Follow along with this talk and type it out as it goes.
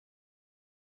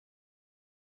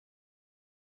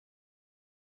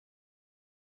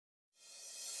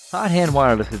Hothand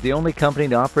Wireless is the only company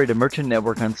to operate a merchant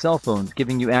network on cell phones,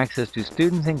 giving you access to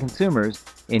students and consumers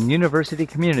in university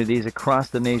communities across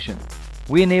the nation.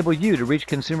 We enable you to reach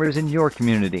consumers in your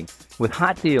community with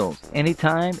hot deals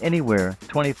anytime, anywhere,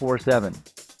 24/7.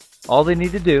 All they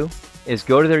need to do is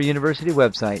go to their university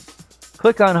website,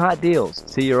 click on Hot Deals,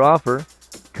 see your offer,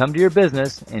 come to your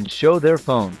business, and show their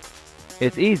phone.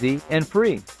 It's easy and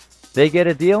free. They get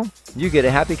a deal, you get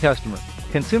a happy customer.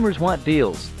 Consumers want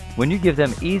deals. When you give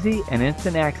them easy and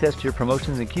instant access to your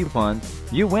promotions and coupons,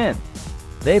 you win.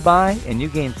 They buy and you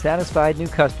gain satisfied new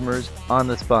customers on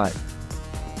the spot.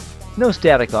 No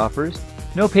static offers,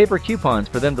 no paper coupons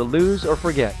for them to lose or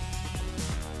forget.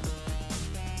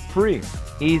 Free,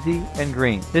 easy, and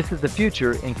green. This is the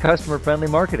future in customer-friendly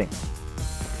marketing.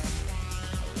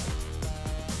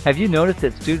 Have you noticed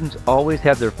that students always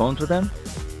have their phones with them?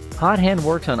 Hothand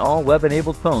works on all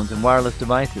web-enabled phones and wireless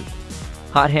devices.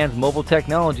 Hothand's mobile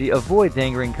technology avoids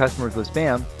angering customers with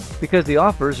spam because the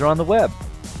offers are on the web.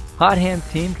 Hothand's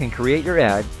team can create your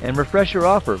ad and refresh your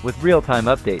offer with real-time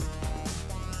updates.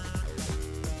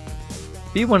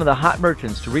 Be one of the hot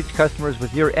merchants to reach customers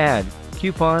with your ad,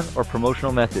 coupon, or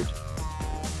promotional message.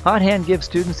 Hothand gives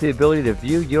students the ability to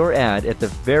view your ad at the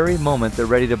very moment they're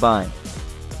ready to buy.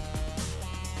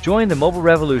 Join the mobile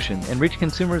revolution and reach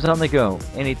consumers on the go,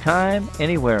 anytime,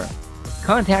 anywhere.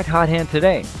 Contact Hothand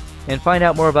today and find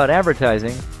out more about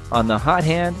advertising on the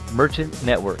Hothand Merchant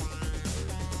Network.